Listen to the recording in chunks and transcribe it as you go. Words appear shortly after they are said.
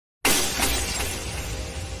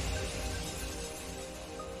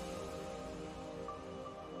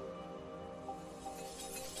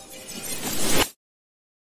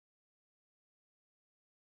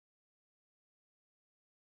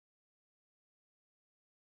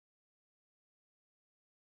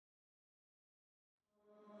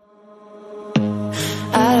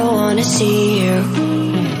wanna see you.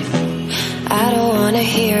 I don't wanna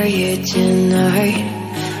hear you tonight.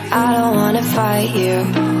 I don't wanna fight you.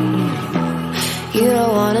 You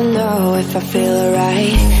don't wanna know if I feel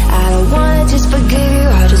alright. I don't wanna just forgive you,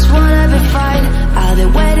 I just wanna be fine. I'll be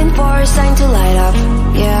waiting for a sign to light up,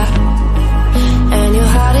 yeah. And your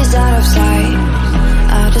heart is out of sight.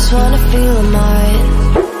 I just wanna feel mine.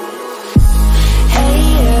 Hey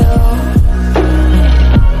you,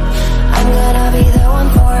 I'm gonna be the one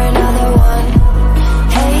for another one.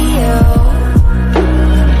 Hey you,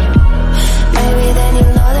 maybe then you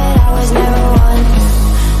know that I was never one.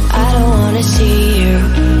 I don't wanna see you,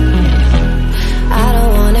 I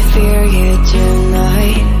don't wanna fear you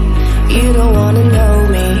tonight. You don't wanna know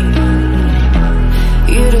me,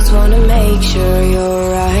 you just wanna make sure you're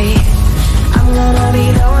right. I'm gonna be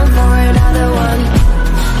the one for another one.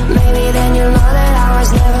 Maybe then you'll know that I was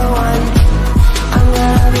never one. I'm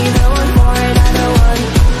gonna be the one for another one.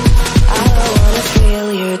 I don't wanna feel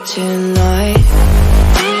you tonight.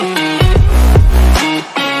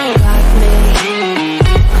 Got me. Got me.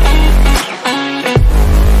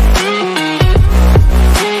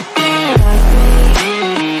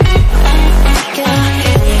 Can I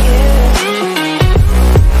feel you?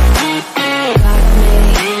 Got me.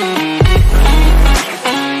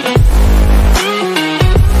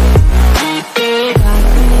 Got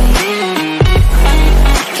me.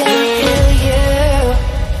 Can I feel you?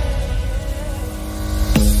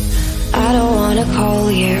 I don't wanna call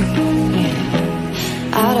you.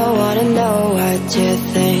 I don't wanna know what you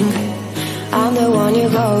think. I'm the one you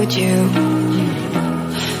go to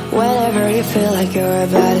whenever you feel like you're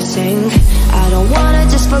about to sink. I don't wanna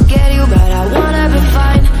just forget you, but I wanna be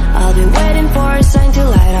fine. I'll be waiting for a sign to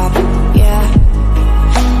light up, yeah.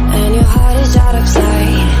 And your heart is out of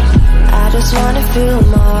sight. I just wanna feel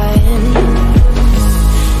mine.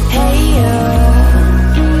 Hey you,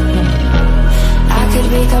 I could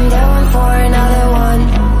become the one for another one.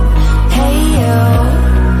 Hey you,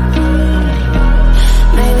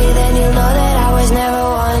 maybe then you'll know that I was never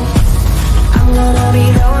one. I'm gonna be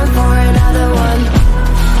the one for another one.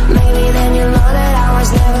 Maybe then you'll know that I was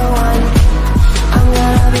never one. I'm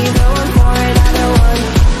gonna be the one for another one.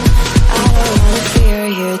 I don't wanna fear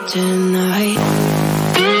you tonight.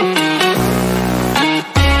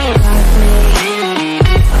 Got me. Got me.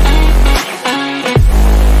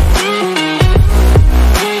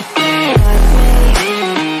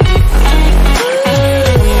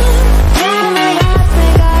 Got me, got me,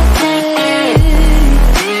 got me.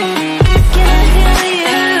 Can I feel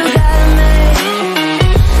you? Got me.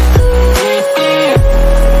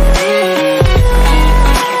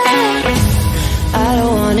 I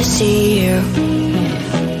don't wanna see you,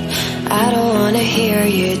 I don't wanna hear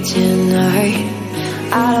you tonight.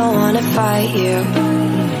 I don't wanna fight you.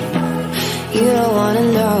 You don't wanna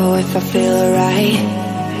know if I feel alright.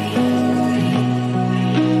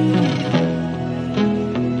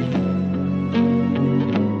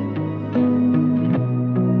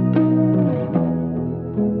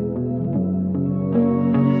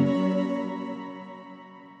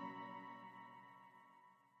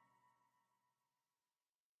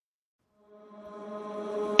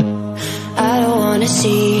 I don't wanna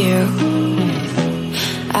see you,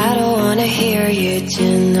 I don't wanna hear you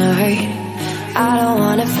tonight. I don't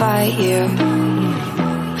wanna fight you.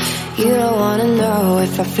 You don't wanna know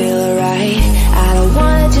if I feel alright. I don't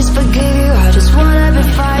wanna just forgive you, I just wanna be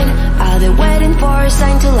fine. I'll be waiting for a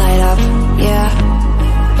sign to light up, yeah.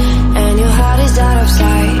 And your heart is out of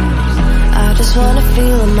sight. I just wanna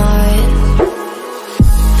feel mine.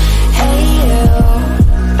 Hey you,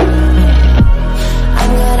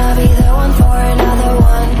 I'm gonna be the one for another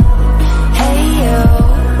one. Hey you,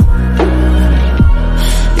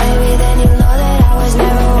 maybe then you'll know that I was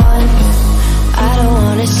never one. I don't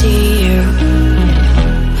wanna see you,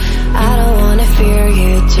 I don't wanna fear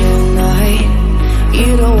you tonight. You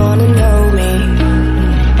don't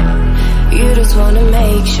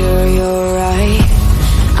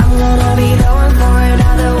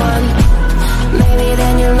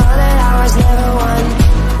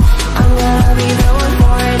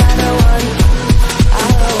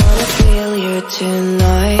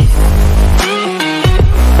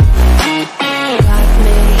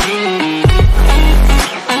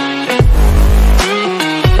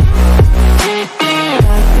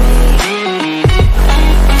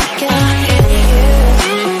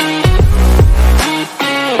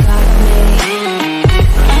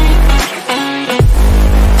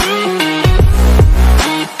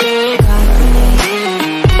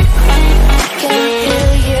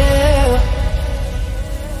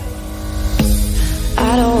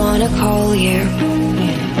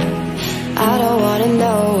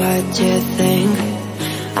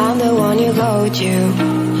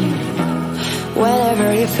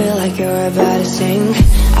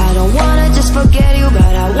sink. I don't wanna just forget you,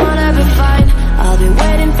 but I wanna be fine. I'll be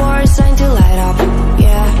waiting for a sign to light up,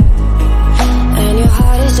 yeah. And your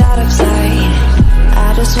heart is out of sight.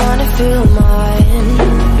 I just wanna feel mine.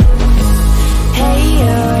 Hey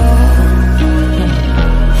you,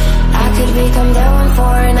 I could become the one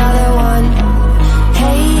for another one.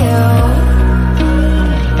 Hey you,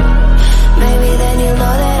 maybe then you'll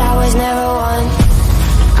know that I was never one.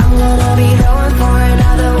 I'm gonna be the one for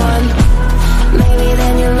another one. Maybe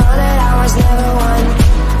then you'll know that I was never one.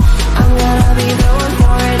 I'm gonna be the one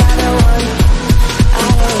for another one. I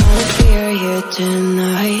don't wanna fear you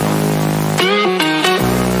tonight.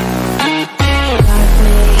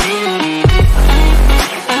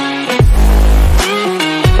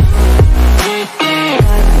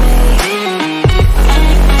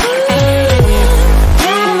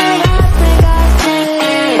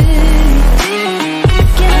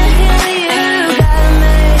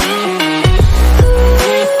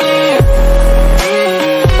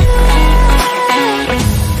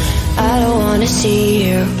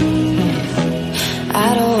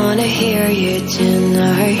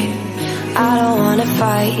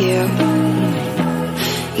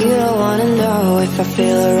 I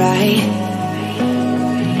feel right.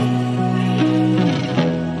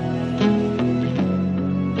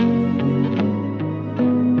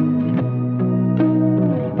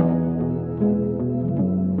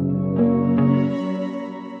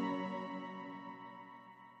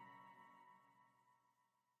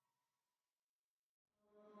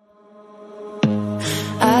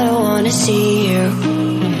 I don't wanna see you.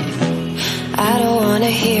 I don't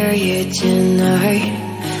wanna hear you tonight.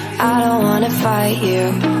 I don't wanna fight you.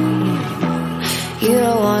 You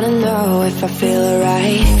don't wanna know if I feel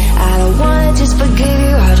right. I don't wanna just forgive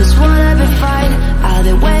you, I just wanna be fine. I'll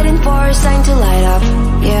be waiting for a sign to light up,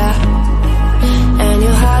 yeah. And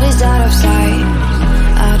your heart is out of sight.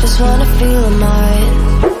 I just wanna feel mine.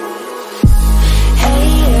 Hey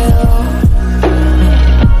you,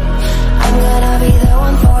 I'm gonna be the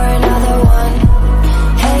one for another one.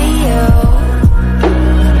 Hey you,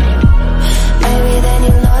 maybe then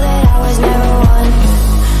you know that I was never one.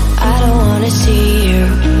 I don't wanna see you.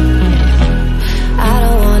 I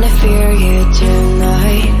don't wanna fear you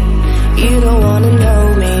tonight. You don't wanna know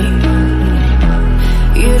me.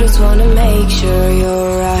 You just wanna make sure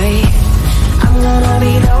you're right. I'm gonna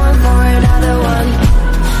be the one for another one.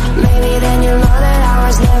 Maybe then you'll know that I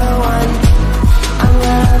was never one. I'm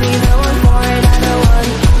gonna be the one for another one.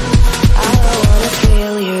 I don't wanna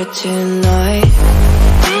feel you tonight.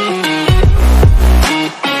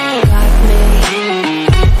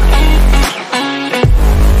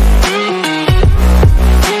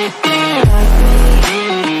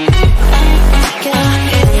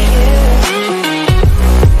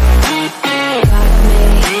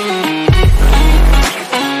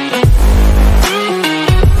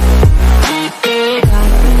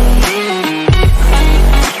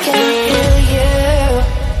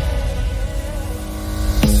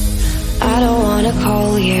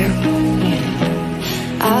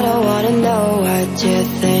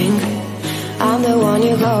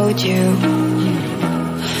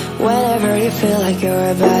 Whenever you feel like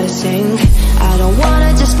you're about to sink, I don't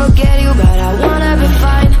wanna just forget you, but I wanna be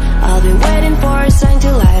fine. I'll be waiting